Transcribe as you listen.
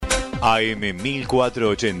AM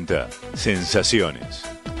 1480. Sensaciones.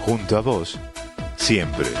 Junto a vos,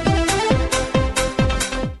 siempre.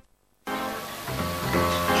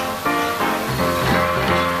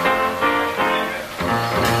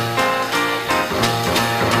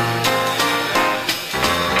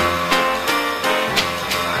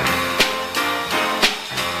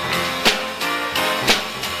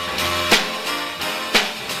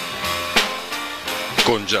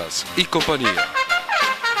 Con Jazz y Compañía,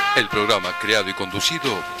 el programa creado y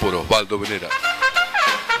conducido por Osvaldo Venera.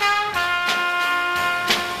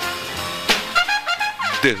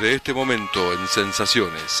 Desde este momento en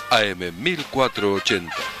Sensaciones, AM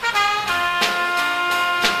 1480.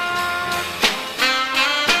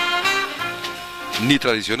 Ni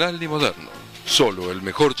tradicional ni moderno, solo el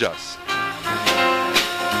mejor jazz.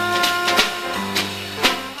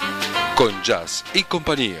 Con Jazz y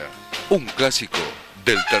Compañía, un clásico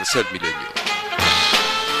del tercer milenio.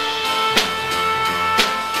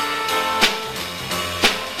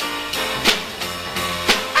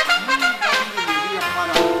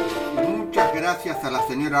 Muchas gracias a la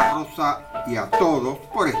señora Rosa y a todos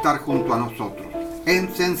por estar junto a nosotros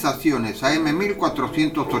en Sensaciones AM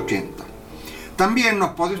 1480. También nos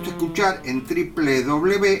podés escuchar en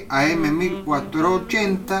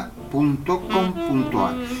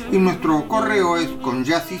www.am1480.com.ar y nuestro correo es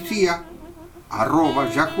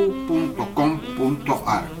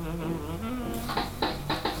conjazzisia@yahoo.com.ar.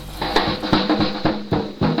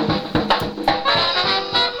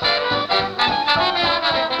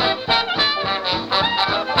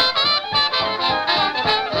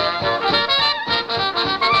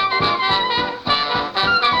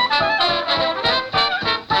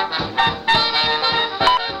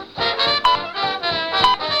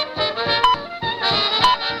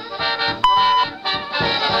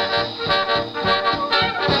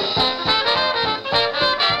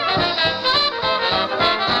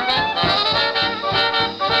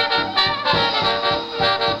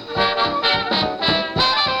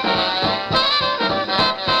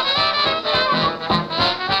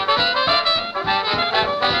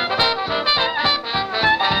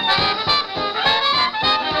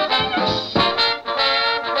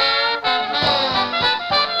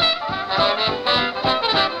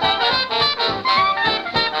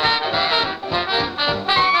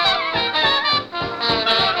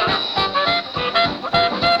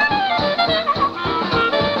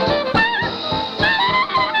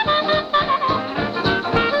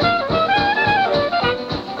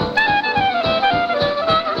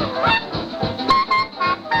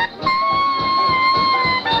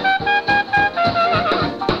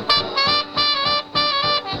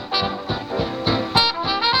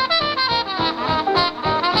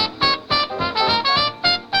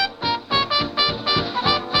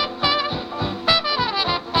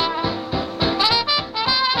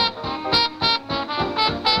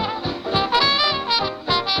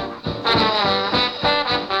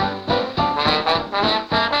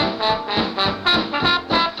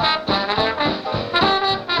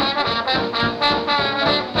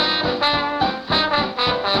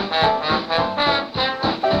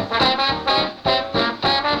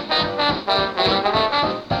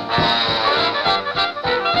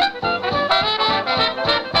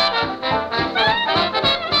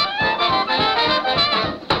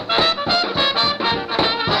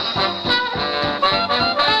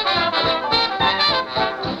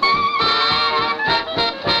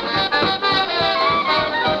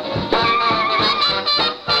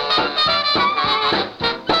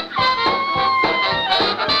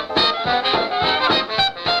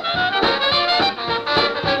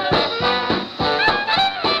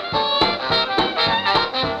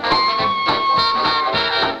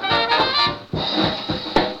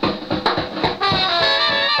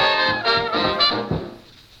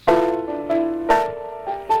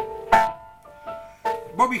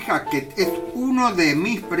 Hackett es uno de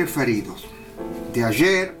mis preferidos, de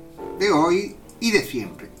ayer, de hoy y de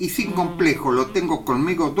siempre, y sin complejo lo tengo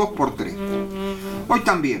conmigo 2x3. Hoy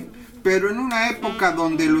también, pero en una época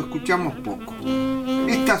donde lo escuchamos poco.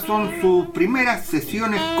 Estas son sus primeras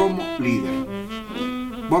sesiones como líder.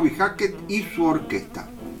 Bobby Hackett y su orquesta.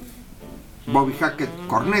 Bobby Hackett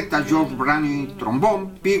corneta, George Brani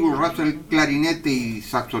trombón, Piggy Russell clarinete y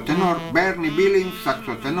saxo tenor, Bernie Billings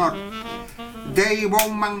saxo tenor, Dave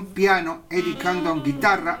Bowman piano, Eric Condon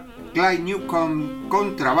guitarra, Clyde Newcomb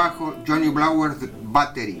contrabajo, Johnny Blowers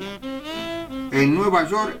batería. En Nueva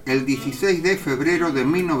York el 16 de febrero de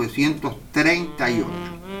 1938.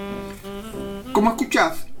 Como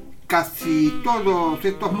escuchás, casi todos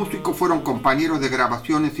estos músicos fueron compañeros de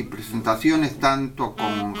grabaciones y presentaciones tanto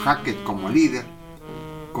con Hackett como líder.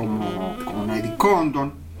 como Eddie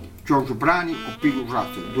Condon, George Brani o Peggy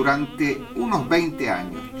Russell durante unos 20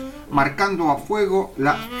 años, marcando a fuego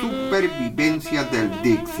la supervivencia del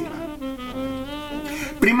Dixieland.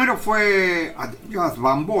 Primero fue Jazz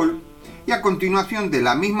Van Ball, y a continuación de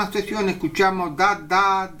la misma sesión escuchamos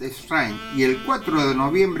Da de Strange, y el 4 de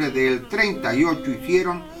noviembre del 38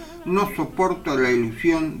 hicieron No soporto la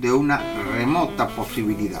ilusión de una remota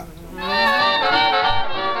posibilidad.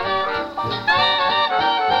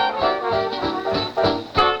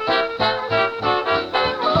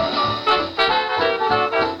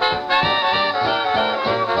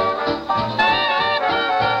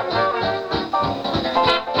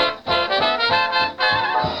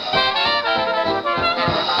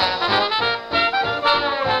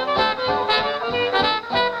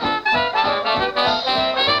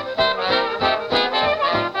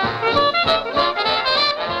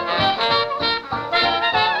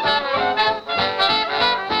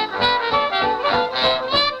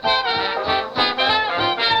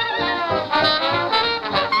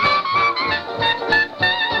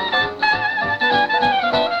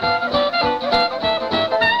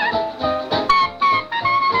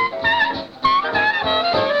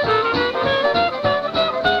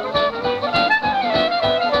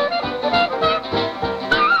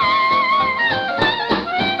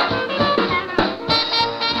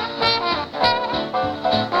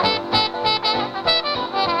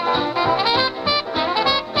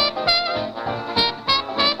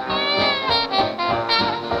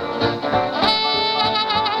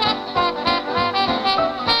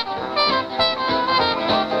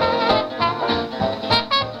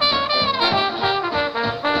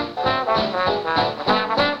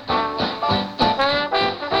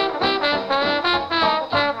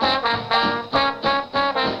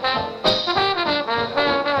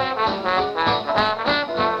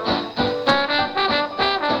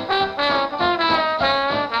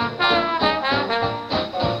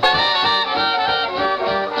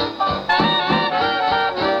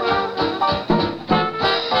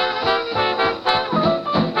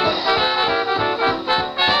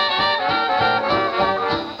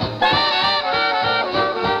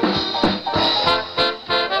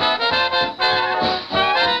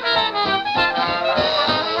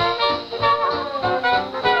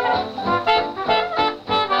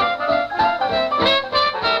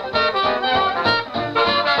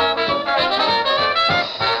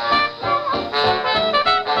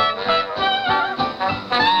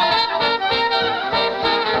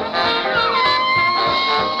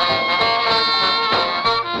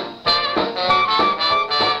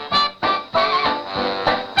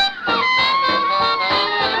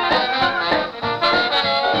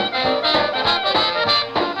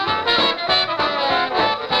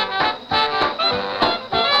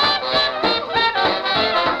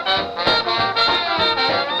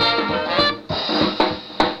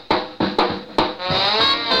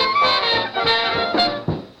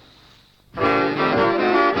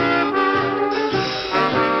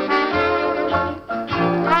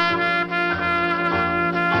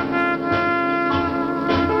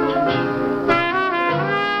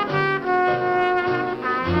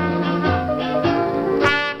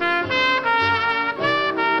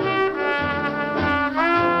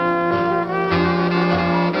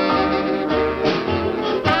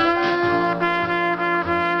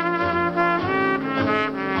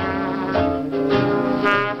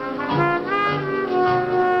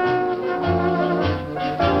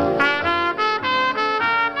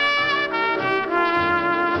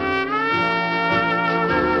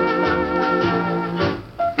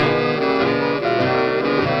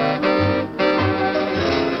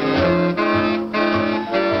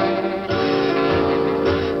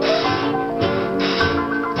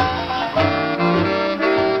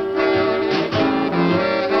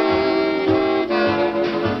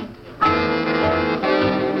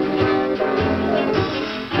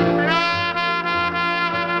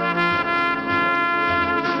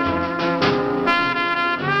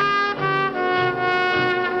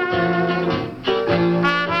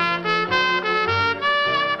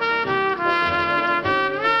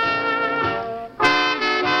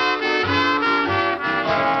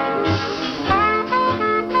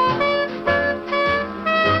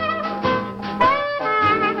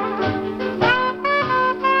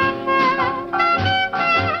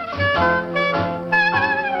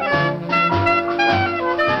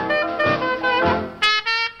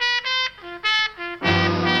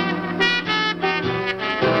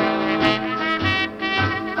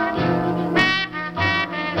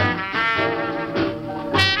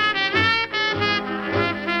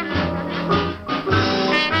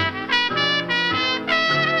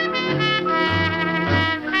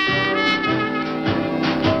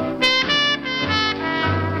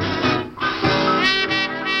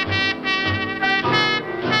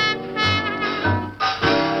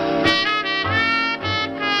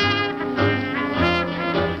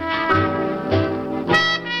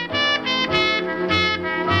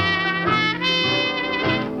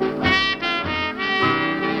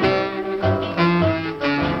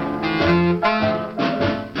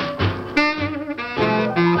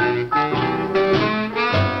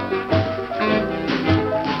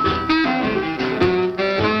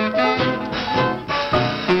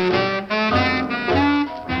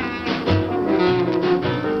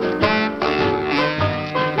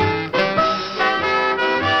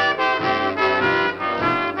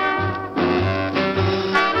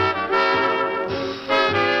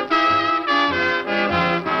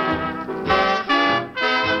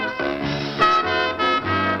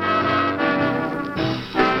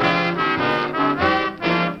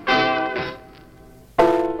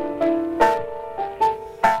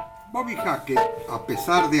 que, a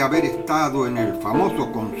pesar de haber estado en el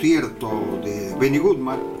famoso concierto de Benny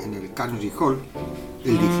Goodman en el Carnegie Hall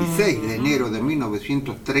el 16 de enero de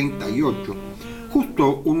 1938,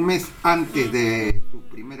 justo un mes antes de su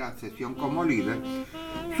primera sesión como líder,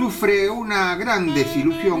 sufre una gran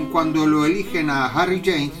desilusión cuando lo eligen a Harry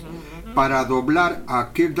James para doblar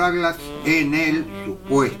a Kirk Douglas en el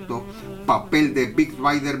supuesto papel de Bix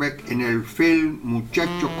Beiderbecke en el film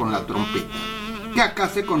Muchacho con la trompeta, que acá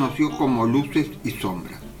se conoció como Luces y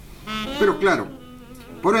Sombras. Pero claro,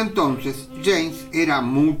 por entonces James era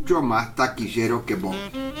mucho más taquillero que Bob.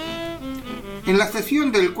 En la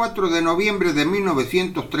sesión del 4 de noviembre de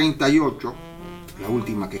 1938, la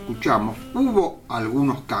última que escuchamos, hubo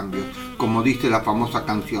algunos cambios, como dice la famosa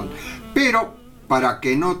canción, pero para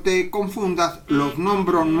que no te confundas, los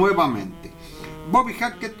nombro nuevamente. Bobby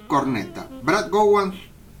Hackett, corneta; Brad Gowans,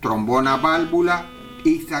 trombona válvula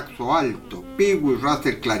y saxo alto; Pee Wee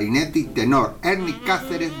Russell, clarinete y tenor; Ernie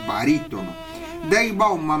Cáceres, barítono; Dave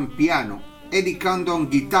Bowman, piano; Eddie Condon,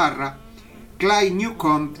 guitarra; Clyde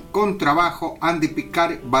Newcomb, contrabajo; Andy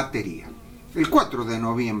Picard, batería. El 4 de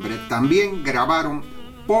noviembre también grabaron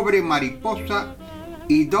Pobre Mariposa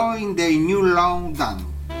y Doing the New Long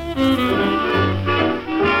Down.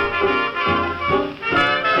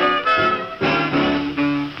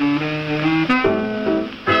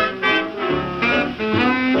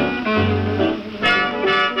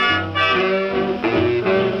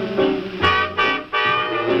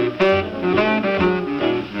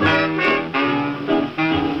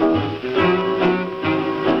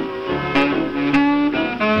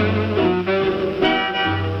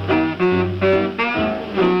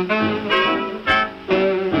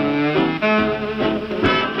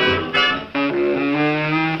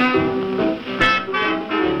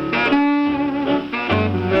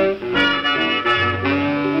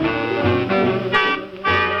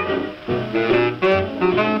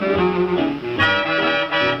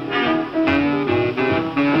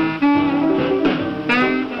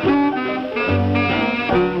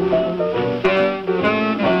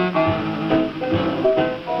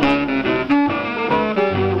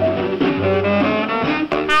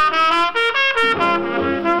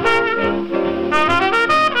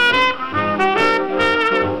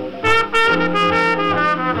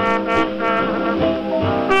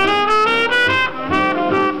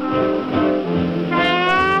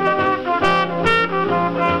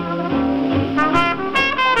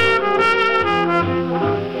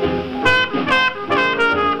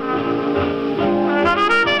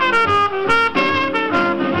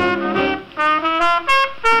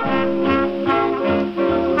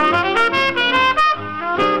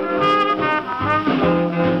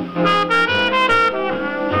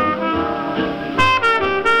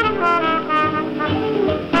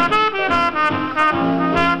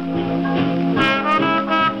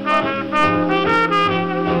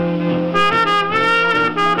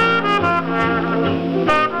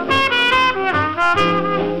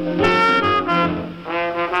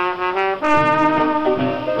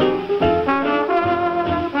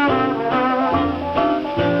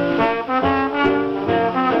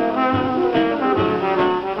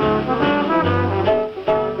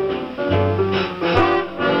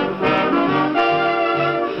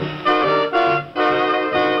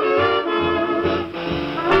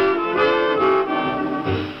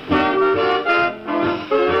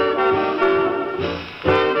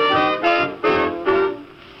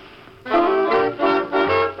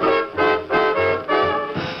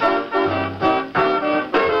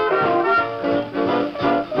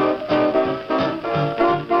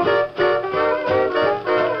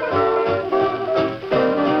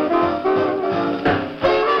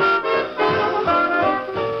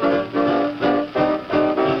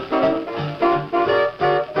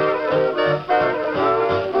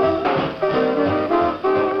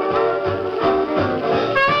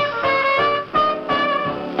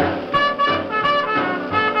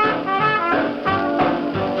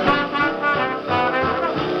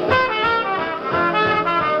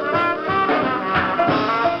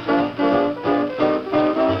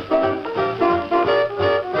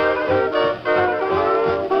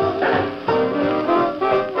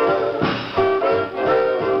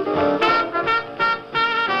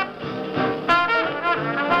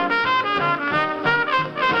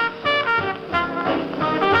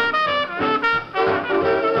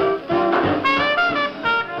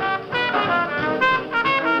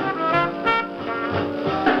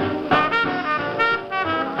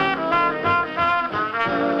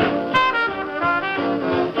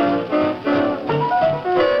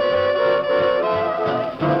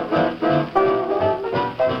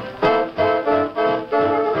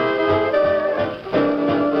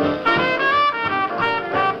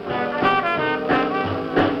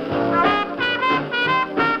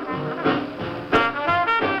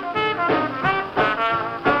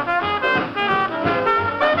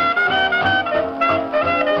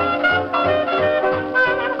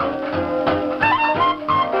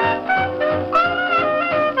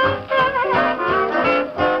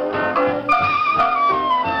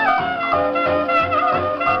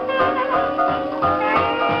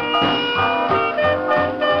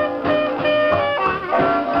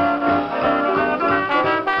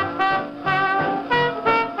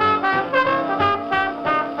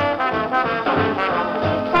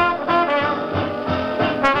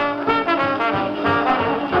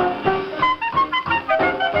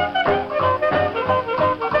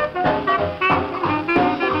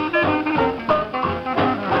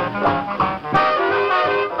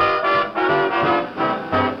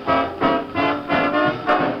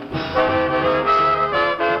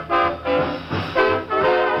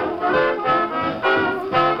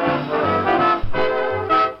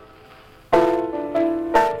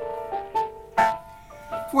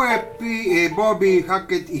 fue Bobby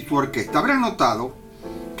Hackett y su orquesta. Habrán notado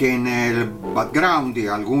que en el background de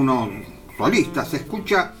algunos solistas se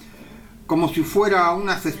escucha como si fuera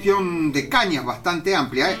una sesión de cañas bastante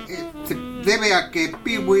amplia. Se debe a que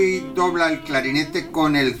Pee Wee dobla el clarinete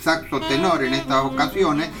con el saxo tenor en estas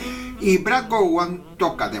ocasiones y Brad Gowan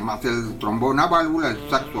toca además el trombón a válvula, el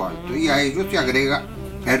saxo alto, y a ello se agrega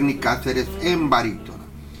Ernie Cáceres en barítono.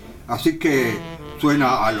 Así que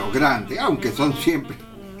suena a lo grande, aunque son siempre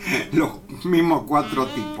los mismos cuatro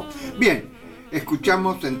tipos. Bien,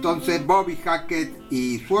 escuchamos entonces Bobby Hackett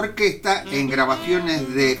y su orquesta en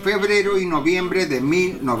grabaciones de febrero y noviembre de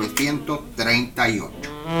 1938.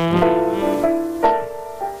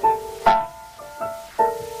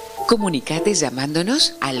 Comunicate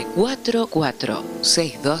llamándonos al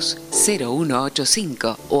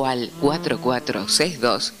 44620185 o al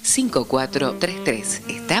 44625433.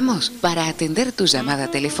 Estamos para atender tu llamada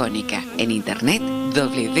telefónica. En internet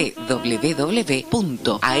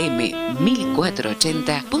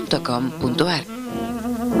www.am1480.com.ar.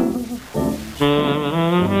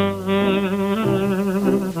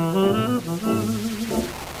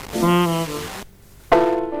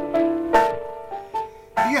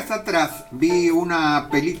 Días atrás vi una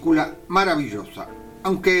película maravillosa,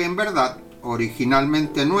 aunque en verdad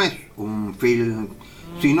originalmente no es un film,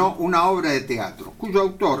 sino una obra de teatro, cuyo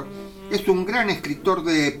autor es un gran escritor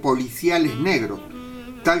de policiales negros,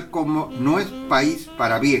 tal como No es país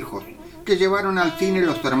para viejos, que llevaron al cine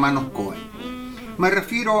los hermanos Coen. Me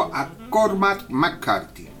refiero a Cormac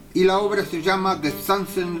McCarthy, y la obra se llama The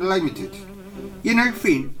Sunset Limited, y en el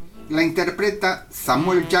film la interpreta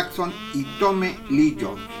Samuel Jackson y Tommy Lee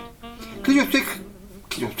Jones. Que yo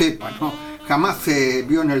sepa, ¿no? Jamás se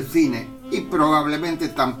vio en el cine y probablemente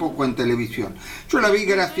tampoco en televisión. Yo la vi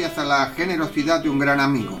gracias a la generosidad de un gran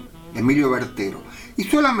amigo, Emilio Bertero, y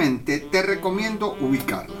solamente te recomiendo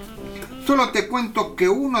ubicarla. Solo te cuento que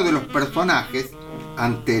uno de los personajes,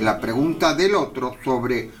 ante la pregunta del otro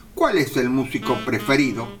sobre cuál es el músico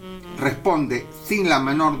preferido, responde sin la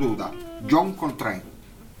menor duda, John Coltrane.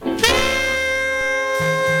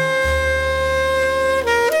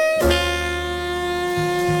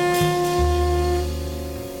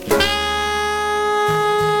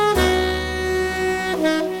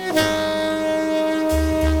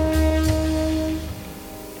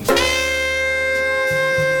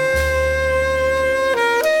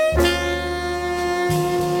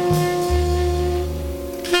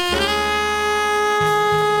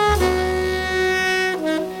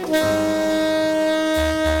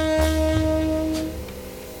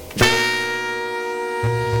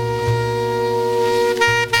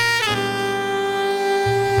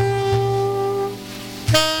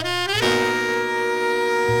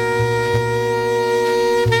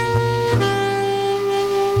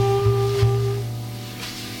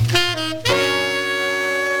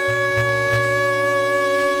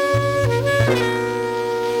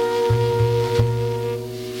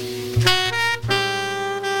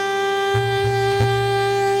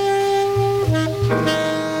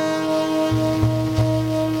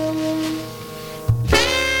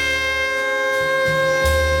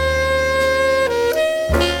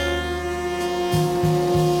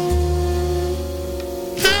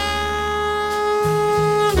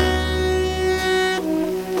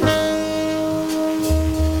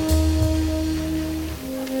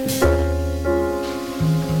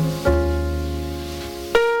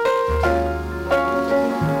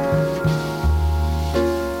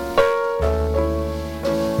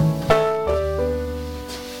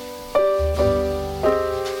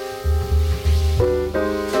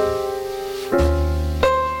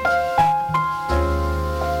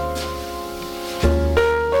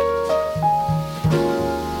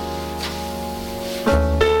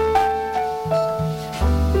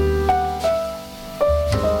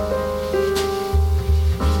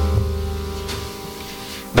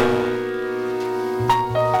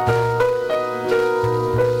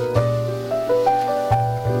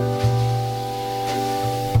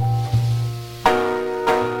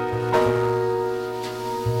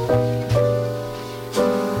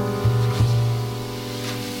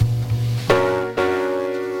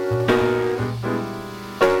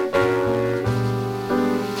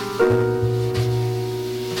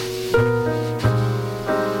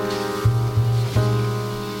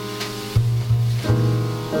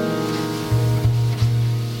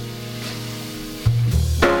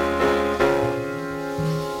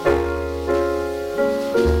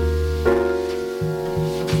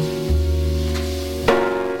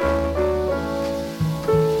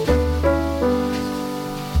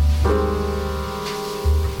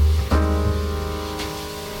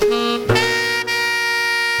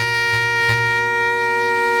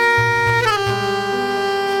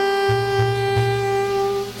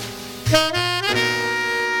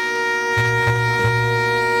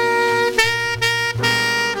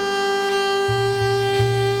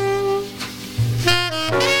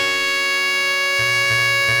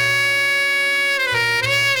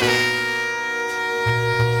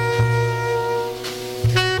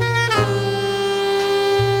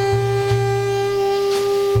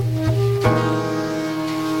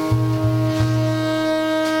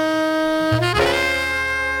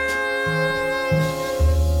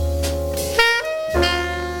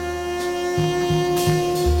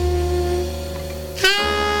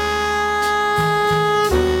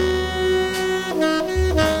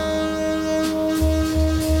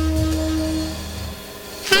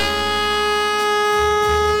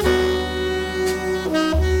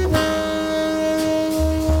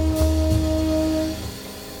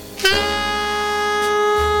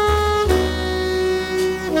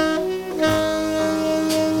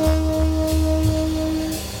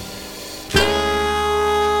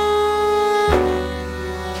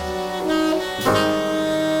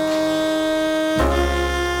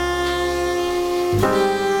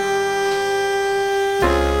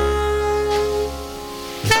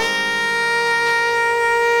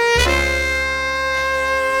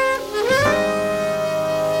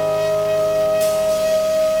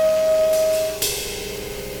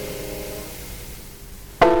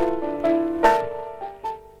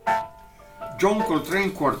 John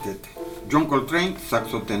Coltrane Quartet, John Coltrane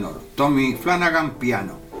saxo tenor, Tommy Flanagan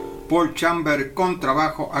piano, Paul Chambers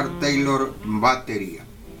contrabajo, Art Taylor batería.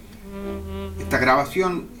 Esta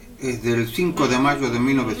grabación es del 5 de mayo de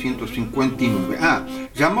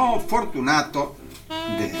 1959. Llamó Fortunato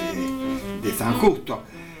de San Justo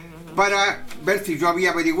para ver si yo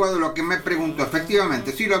había averiguado lo que me preguntó.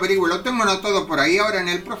 Efectivamente, sí lo averiguo, lo tengo anotado por ahí. Ahora en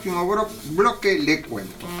el próximo bloque le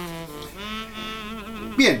cuento.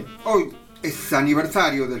 Bien, hoy es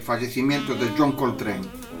aniversario del fallecimiento de John Coltrane.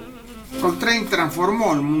 Coltrane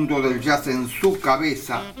transformó el mundo del jazz en su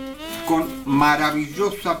cabeza con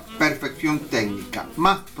maravillosa perfección técnica,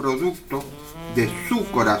 más producto de su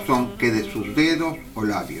corazón que de sus dedos o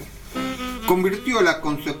labios. Convirtió la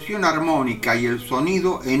concepción armónica y el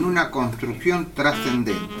sonido en una construcción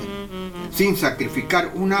trascendente, sin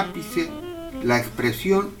sacrificar un ápice, la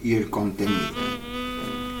expresión y el contenido.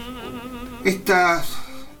 Estas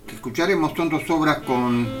que escucharemos son dos obras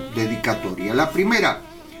con dedicatoria. La primera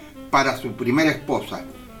para su primera esposa,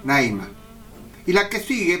 Naima, y la que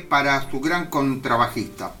sigue para su gran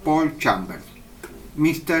contrabajista, Paul Chambers,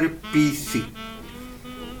 Mr. P.C.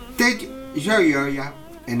 Ted Gioia,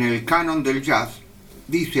 en el canon del jazz,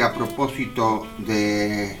 dice a propósito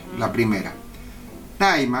de la primera: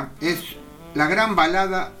 Naima es la gran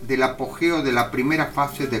balada del apogeo de la primera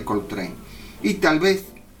fase de Coltrane y tal vez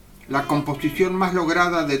la composición más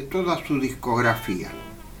lograda de toda su discografía.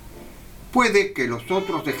 Puede que los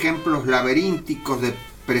otros ejemplos laberínticos de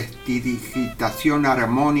prestidigitación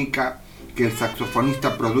armónica que el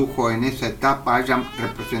saxofonista produjo en esa etapa hayan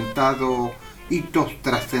representado hitos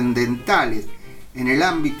trascendentales en el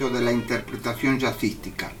ámbito de la interpretación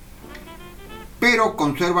jazzística, pero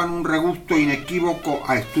conservan un regusto inequívoco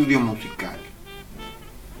a estudio musical.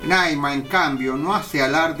 Naima, en cambio, no hace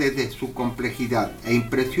alarde de su complejidad e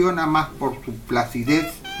impresiona más por su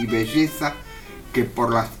placidez y belleza que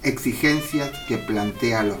por las exigencias que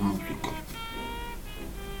plantea a los músicos.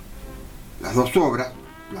 Las dos obras,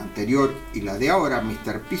 la anterior y la de ahora,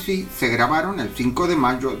 Mr. P.C., se grabaron el 5 de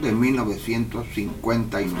mayo de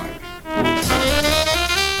 1959.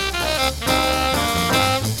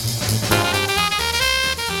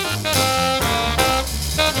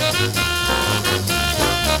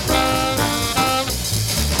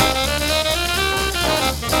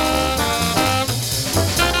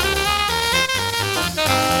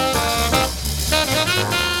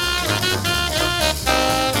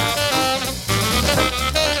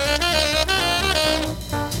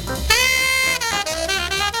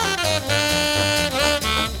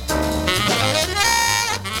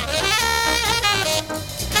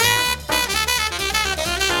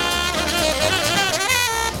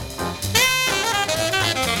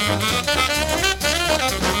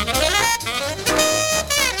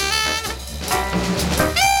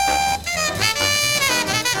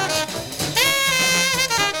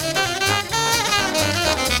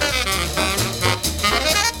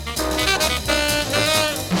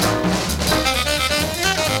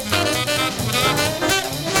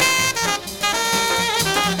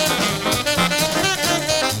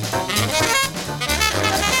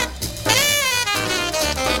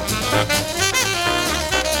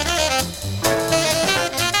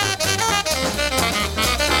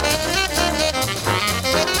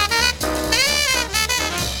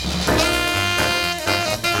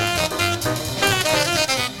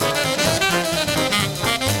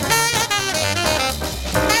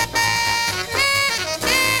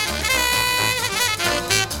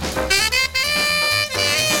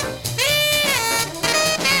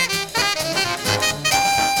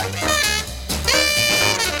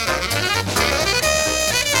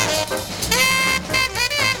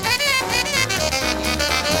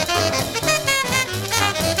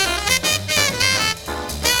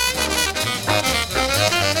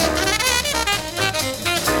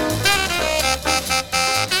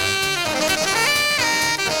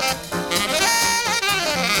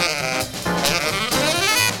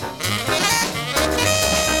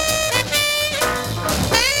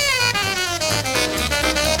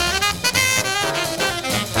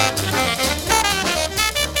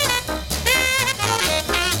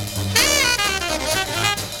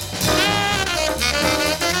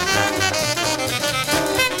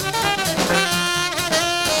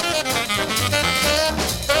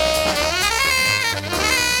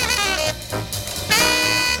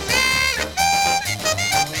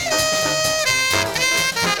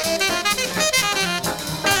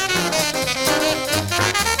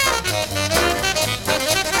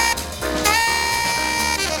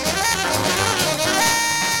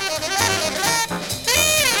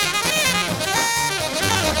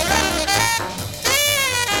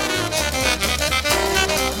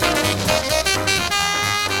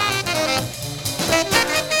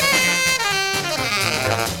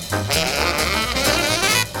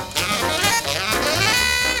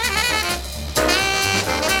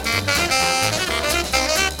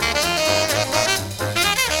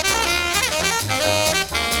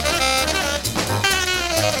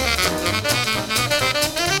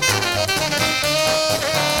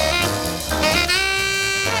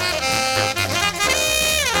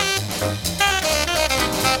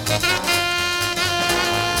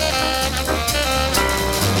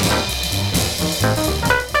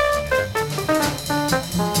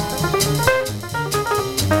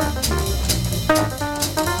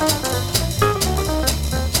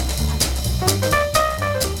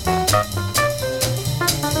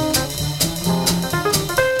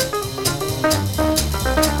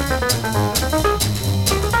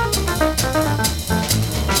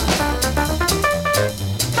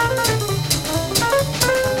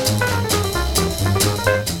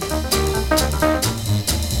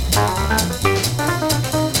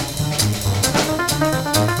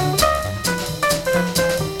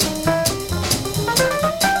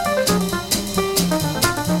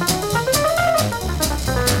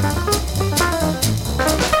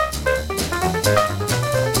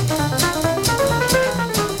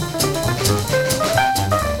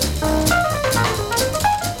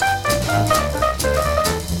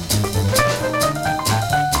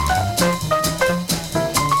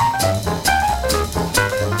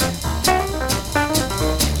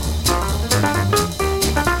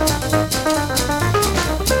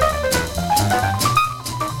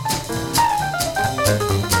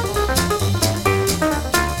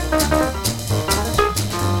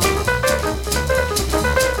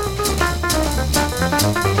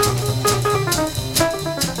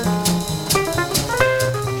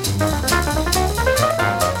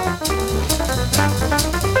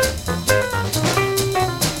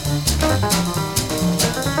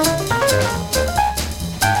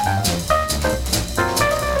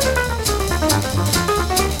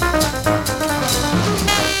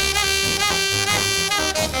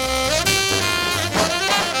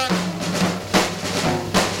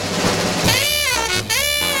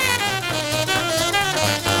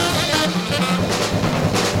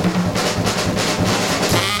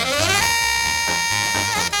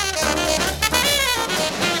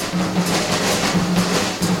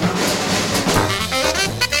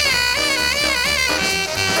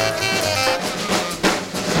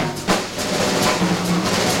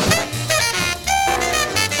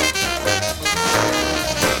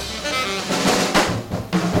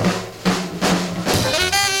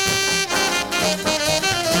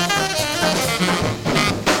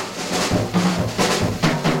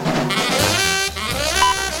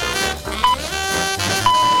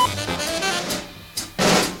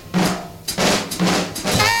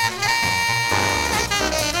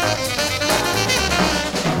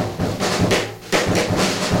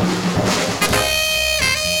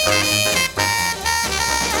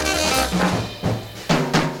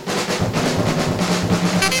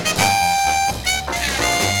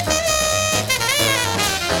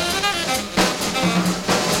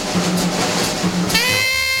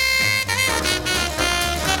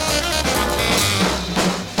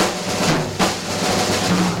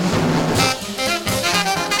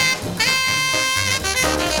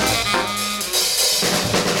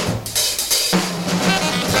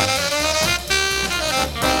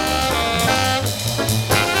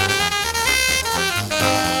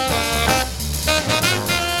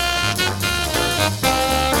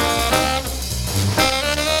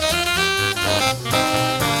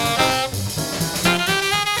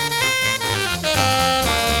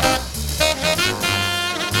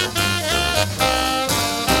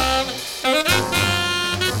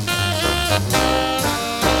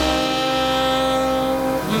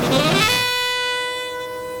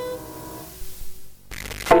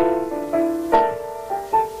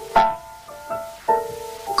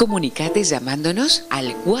 Comunicate llamándonos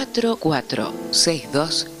al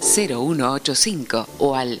 44620185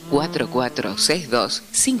 o al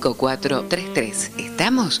 44625433.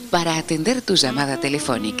 Estamos para atender tu llamada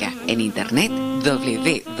telefónica. En internet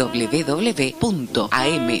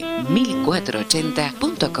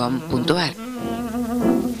www.am1480.com.ar.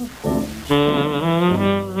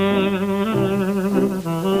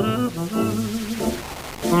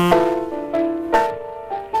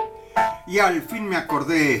 Y al fin me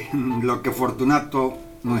acordé lo que Fortunato,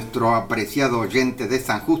 nuestro apreciado oyente de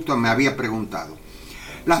San Justo, me había preguntado.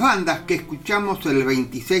 Las bandas que escuchamos el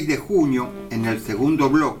 26 de junio en el segundo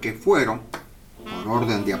bloque fueron, por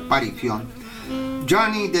orden de aparición,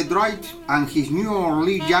 Johnny the Drive and his New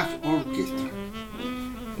Orleans Jazz Orchestra,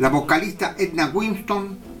 la vocalista Edna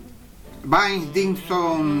Winston, Vince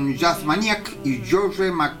Dixon Jazz Maniac y George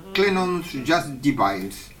McLennon's Jazz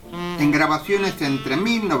Divides, en grabaciones entre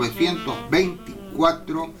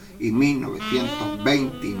 1924 y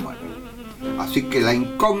 1929. Así que la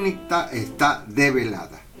incógnita está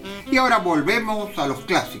develada. Y ahora volvemos a los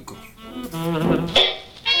clásicos.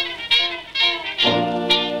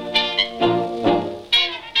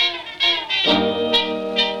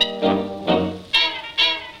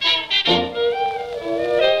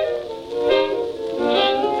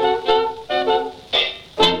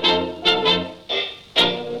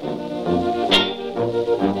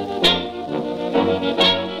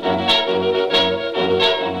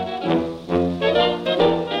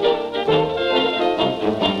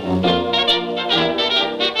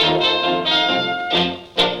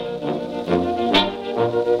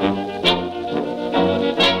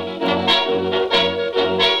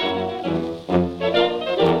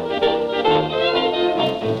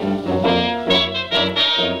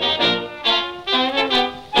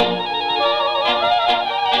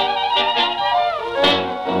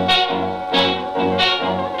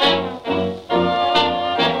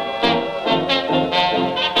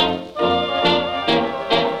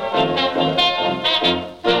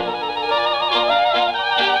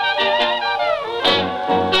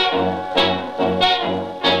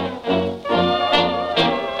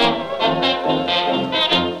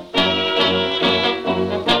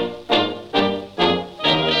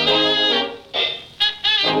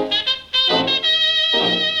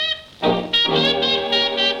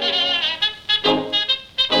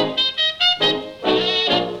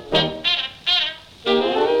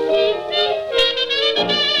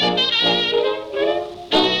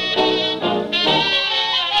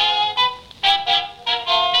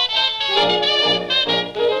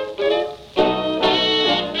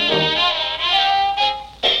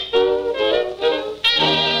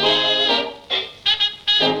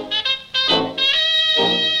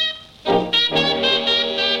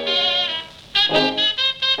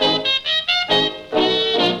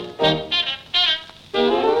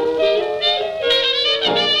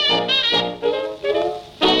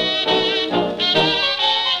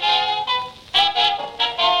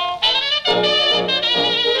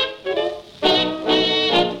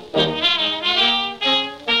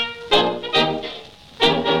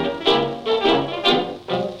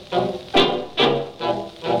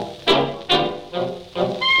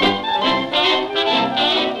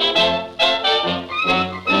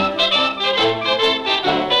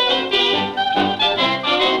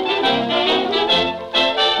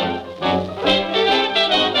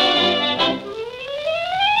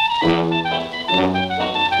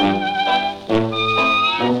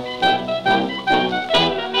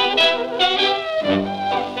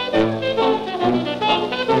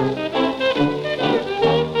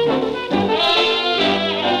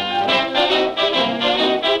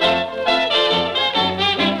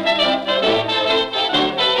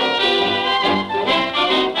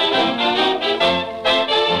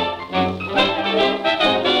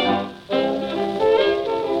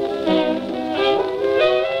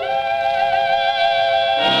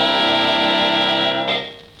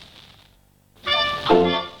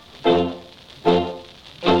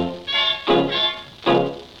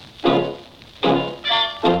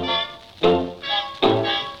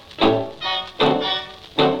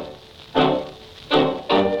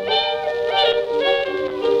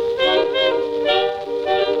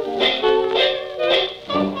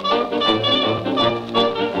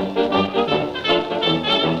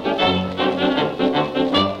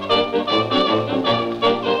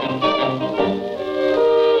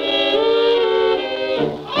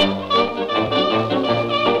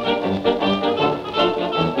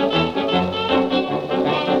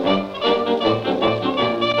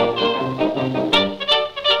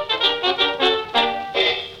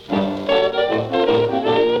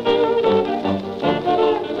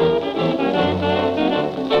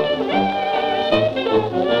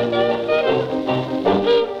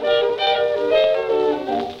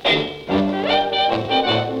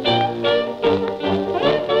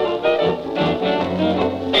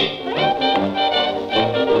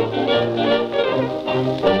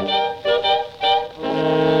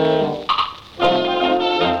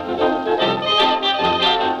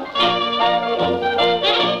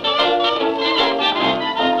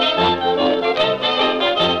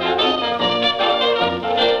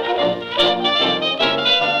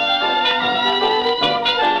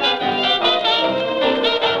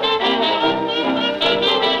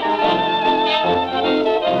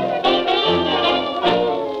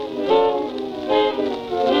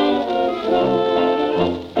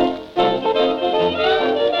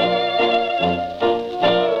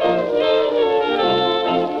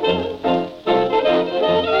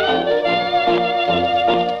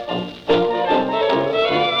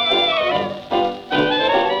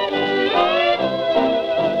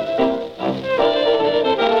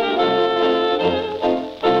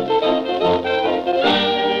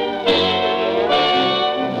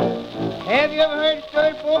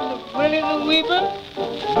 sleeper.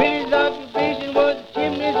 Willie's occupation was a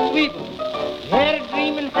chimney sweeper. He had a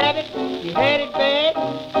dreaming habit, he had it bad.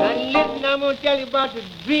 Now listen, I'm gonna tell you about the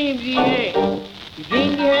dreams he had. He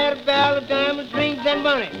dreamed he had a barrel of diamonds, rings, and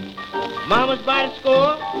money. Mamas by the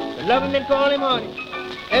score, love him and call him honey.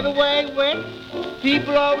 Everywhere he went,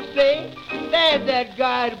 people always say, there's that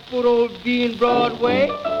guy that put old D in Broadway.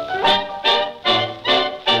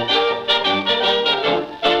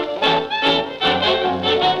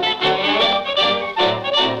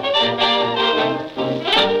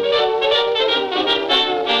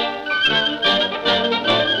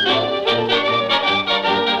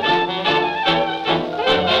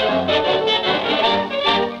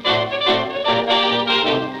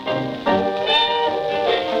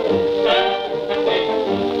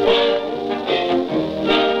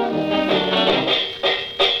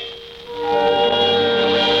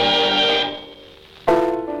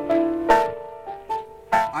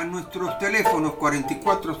 Nuestros teléfonos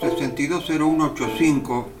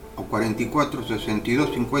 44620185 o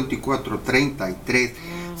 44625433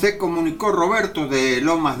 se comunicó Roberto de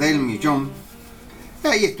Lomas del Millón.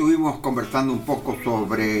 Ahí estuvimos conversando un poco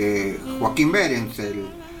sobre Joaquín Behrens, el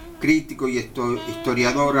crítico y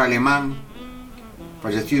historiador alemán,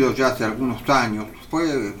 fallecido ya hace algunos años.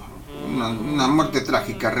 Fue una muerte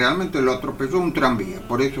trágica, realmente lo atropelló un tranvía,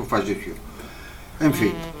 por eso falleció. En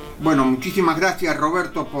fin. Bueno, muchísimas gracias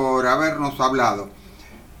Roberto por habernos hablado.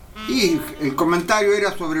 Y el comentario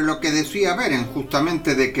era sobre lo que decía Behrens,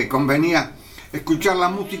 justamente de que convenía escuchar la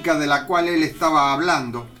música de la cual él estaba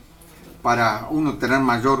hablando para uno tener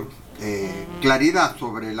mayor claridad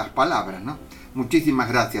sobre las palabras, ¿no? Muchísimas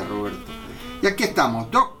gracias Roberto. Y aquí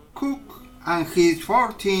estamos, Doc Cook and his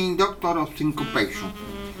 14 Doctor of Syncopation,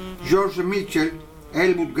 George Mitchell,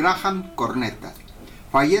 Elwood Graham, cornetas,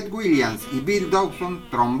 Fayette Williams y Bill Dawson,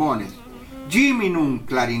 trombones, Jimmy Nunn,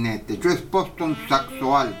 clarinete, Joe Poston,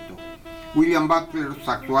 saxo alto, William Butler,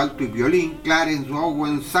 saxo alto y violín, Clarence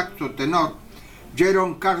Owen, saxo tenor,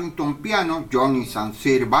 Jerome Carrington, piano, Johnny St.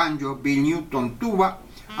 Cyr, banjo, Bill Newton, tuba,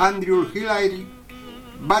 Andrew Hillary,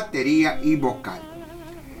 batería y vocal.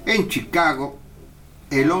 En Chicago,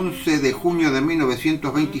 el 11 de junio de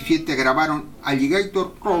 1927 grabaron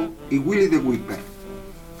Alligator Crow y Willie the Whipper.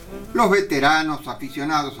 Los veteranos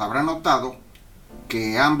aficionados habrán notado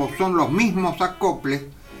que ambos son los mismos acoples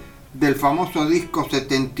del famoso disco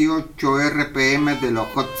 78 RPM de los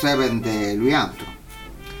Hot Seven de Louis Armstrong.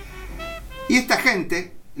 Y esta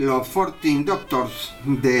gente, los 14 Doctors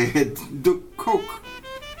de Doc Cook,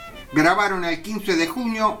 grabaron el 15 de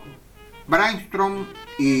junio Brainstorm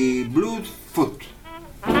y Bluesfoot.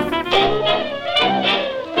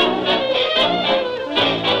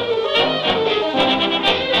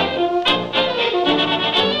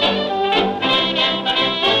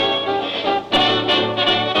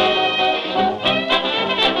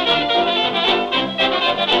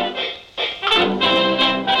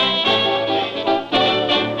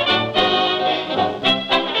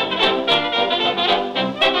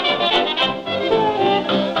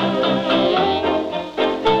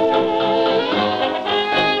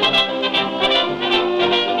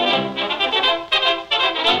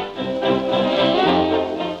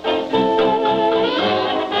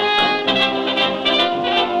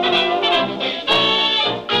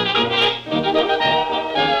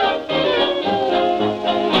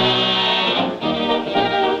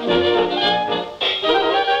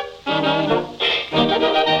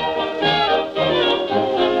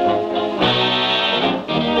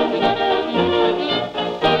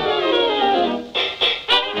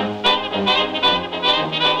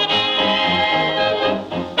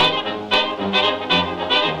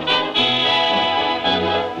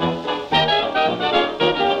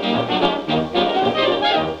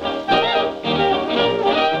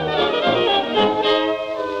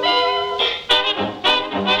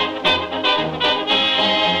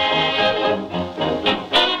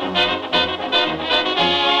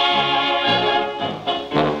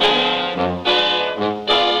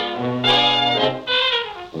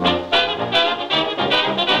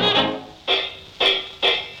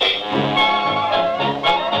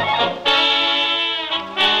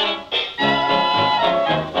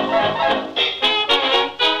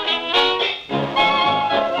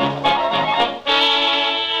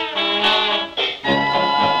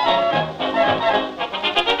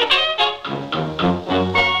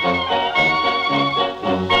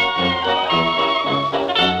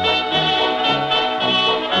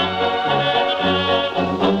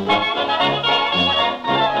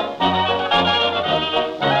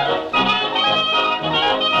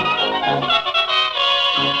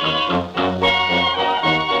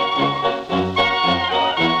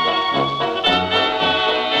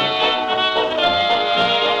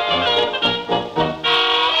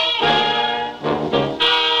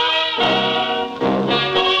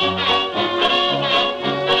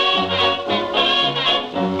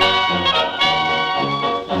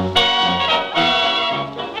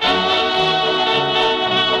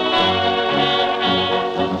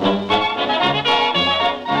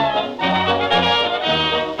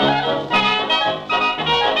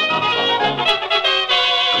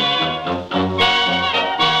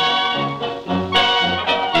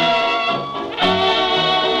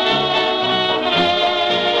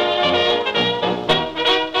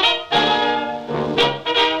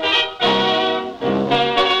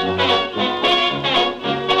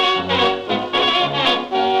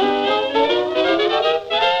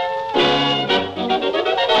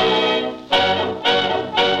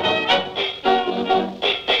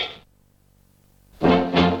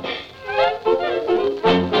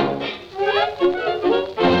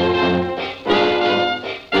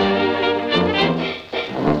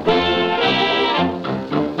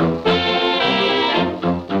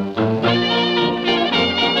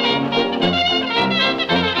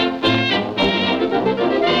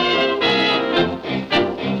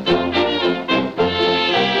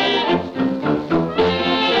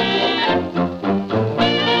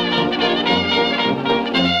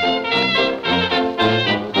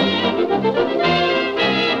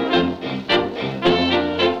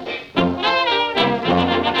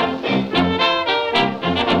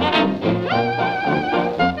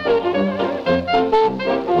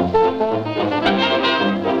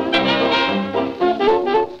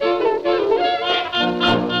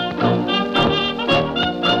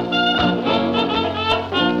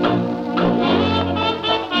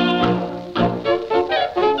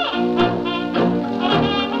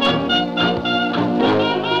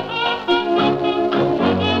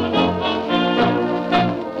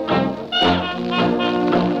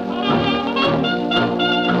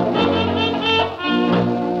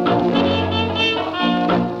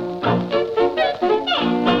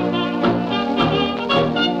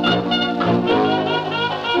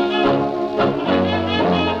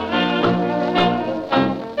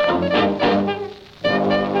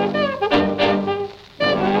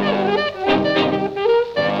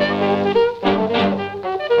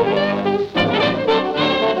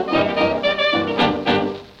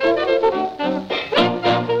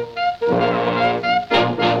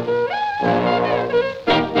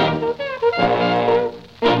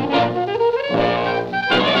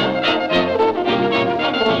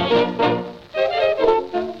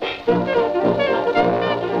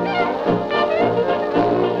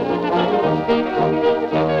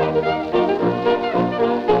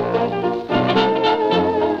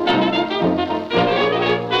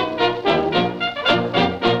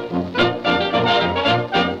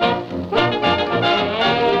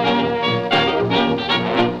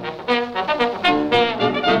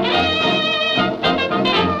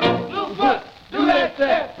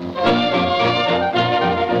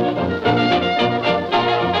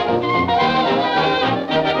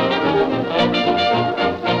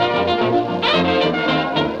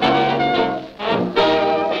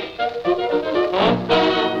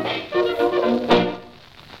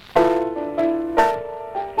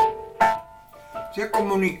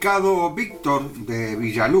 comunicado Víctor de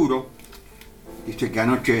Villaluro. Dice que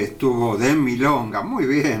anoche estuvo de milonga. Muy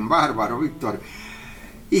bien, bárbaro, Víctor.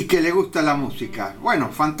 Y que le gusta la música. Bueno,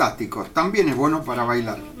 fantástico. También es bueno para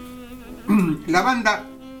bailar. La banda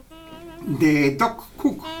de Doc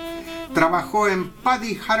Cook trabajó en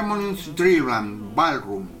Paddy Harmon's Dreamland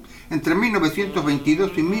Ballroom entre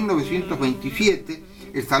 1922 y 1927,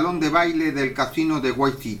 el salón de baile del casino de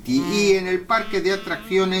White City, y en el parque de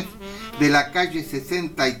atracciones de la calle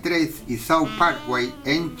 63 y South Parkway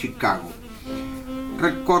en Chicago.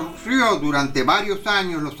 Recorrió durante varios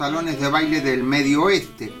años los salones de baile del Medio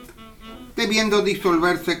Oeste, debiendo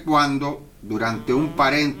disolverse cuando, durante un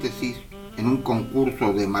paréntesis en un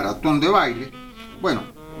concurso de maratón de baile, bueno,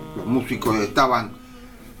 los músicos estaban,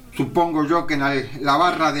 supongo yo que en la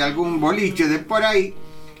barra de algún boliche de por ahí,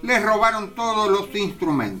 les robaron todos los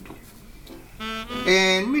instrumentos.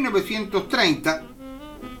 En 1930,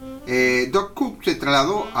 Doc Cook se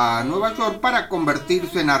trasladó a Nueva York para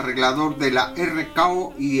convertirse en arreglador de la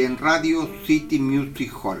RKO y en Radio City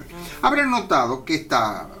Music Hall. Habrán notado que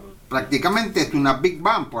esta prácticamente es una big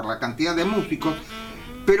band por la cantidad de músicos,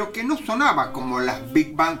 pero que no sonaba como las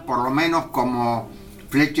big band, por lo menos como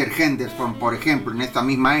Fletcher Henderson, por ejemplo, en esta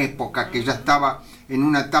misma época, que ya estaba en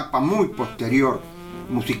una etapa muy posterior,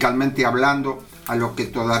 musicalmente hablando, a lo que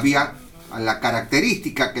todavía, a la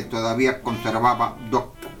característica que todavía conservaba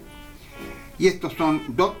Doc Cook. Y estos son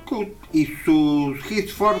Doc Cook y sus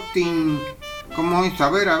His 14, ¿cómo es? A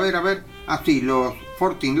ver. Así, los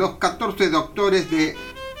 14 doctores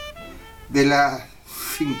de la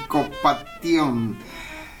sincopation.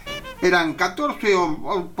 Eran 14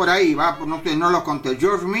 o por ahí, va, no sé, no los conté.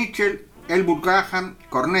 George Mitchell, Elwood Graham,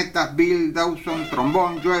 cornetas, Bill Dawson,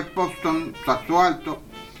 trombón, Joe Poston, saxo alto,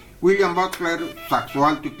 William Butler, saxo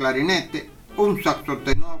alto y clarinete, un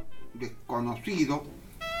saxotenor desconocido,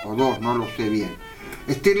 o dos, no lo sé bien,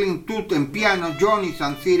 Sterling Tutt en piano, Johnny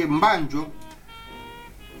Sansir en banjo,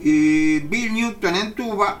 y Bill Newton en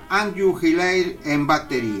tuba, Andrew Hilaire en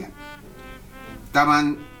batería.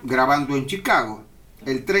 Estaban grabando en Chicago.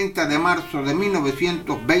 El 30 de marzo de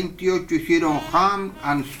 1928 hicieron Ham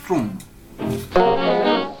and Strum.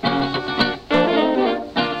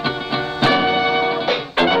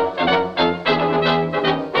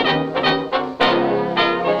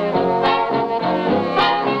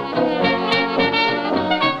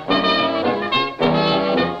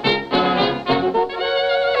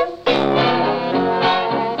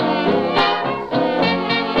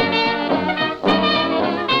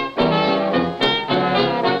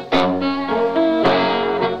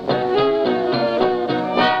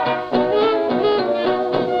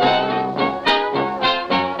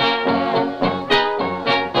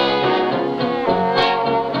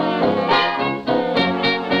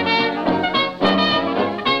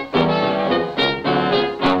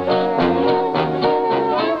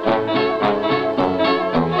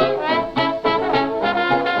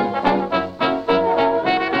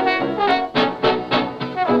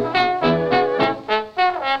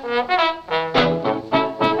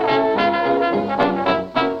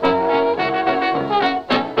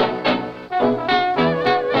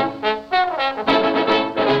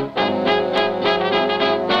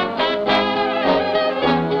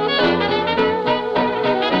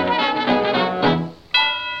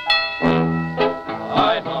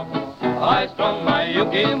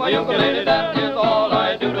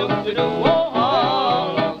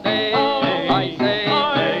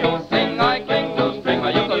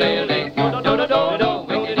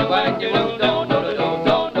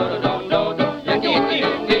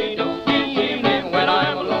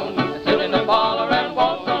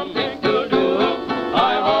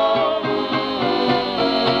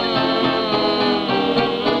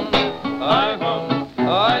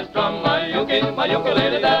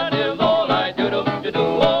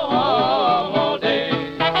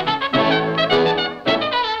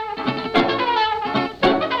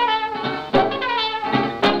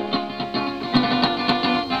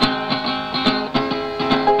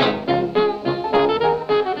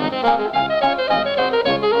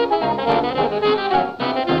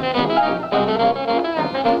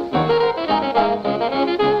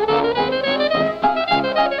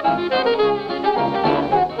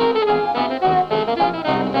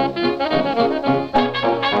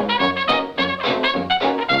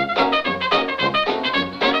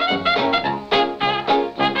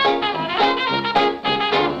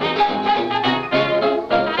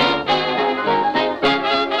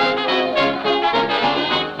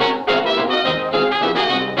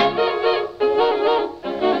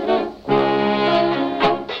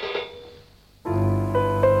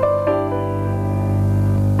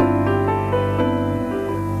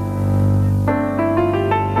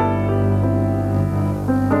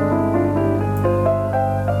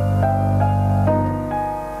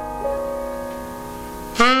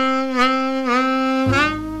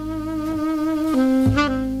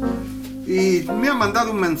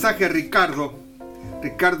 mensaje Ricardo.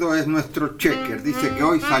 Ricardo es nuestro checker, dice que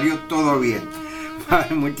hoy salió todo bien.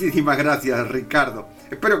 Muchísimas gracias, Ricardo.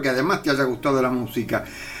 Espero que además te haya gustado la música.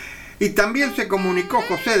 Y también se comunicó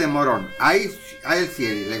José de Morón. A él sí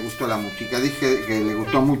le gustó la música. Dije que le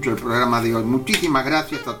gustó mucho el programa de hoy. Muchísimas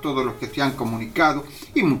gracias a todos los que se han comunicado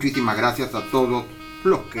y muchísimas gracias a todos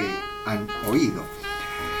los que han oído.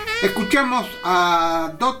 Escuchamos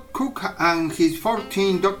a Doc Cook and his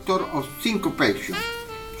 14 Doctor of Syncopation.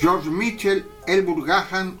 George Mitchell, Elbert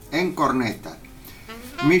Gahan en corneta.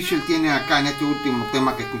 Mitchell tiene acá en este último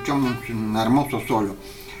tema que escuchamos un hermoso solo.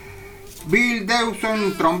 Bill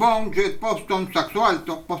Dawson, trombón, Jet Poston, saxo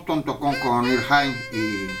alto. Poston tocó con Earl Hines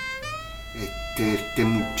y este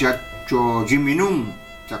muchacho Jimmy Nunn,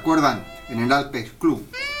 ¿se acuerdan? En el Alpes Club.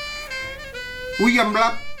 William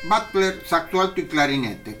Butler, saxo alto y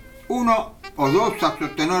clarinete. Uno o dos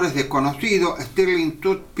saxotenores desconocidos, Sterling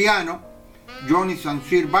Tutt piano, Johnny St.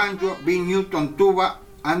 Cyr banjo, Bill Newton tuba,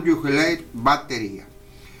 Andrew Hillard batería.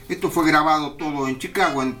 Esto fue grabado todo en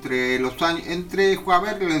Chicago entre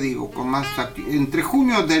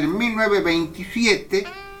junio de 1927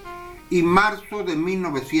 y marzo de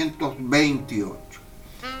 1928.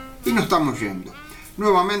 Y nos estamos yendo.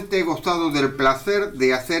 Nuevamente he gozado del placer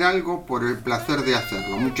de hacer algo por el placer de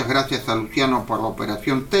hacerlo. Muchas gracias a Luciano por la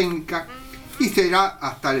operación técnica y será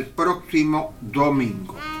hasta el próximo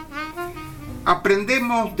domingo.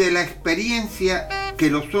 Aprendemos de la experiencia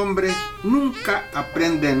que los hombres nunca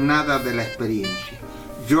aprenden nada de la experiencia.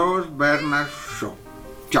 George Bernard Shaw.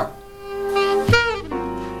 Chao.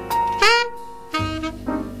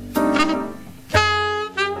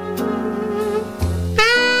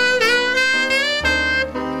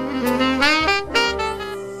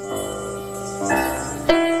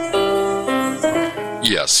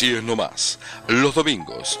 Y así es nomás, los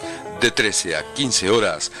domingos, de 13 a 15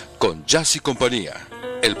 horas, con Jazz y Compañía,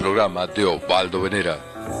 el programa de Osvaldo Venera.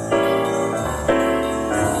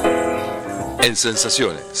 En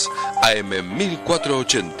Sensaciones, AM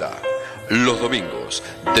 1480, los domingos,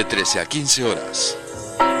 de 13 a 15 horas.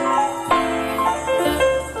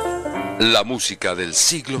 La música del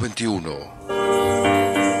siglo XXI.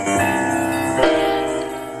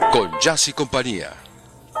 Con Jazz y Compañía.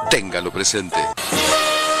 Téngalo presente.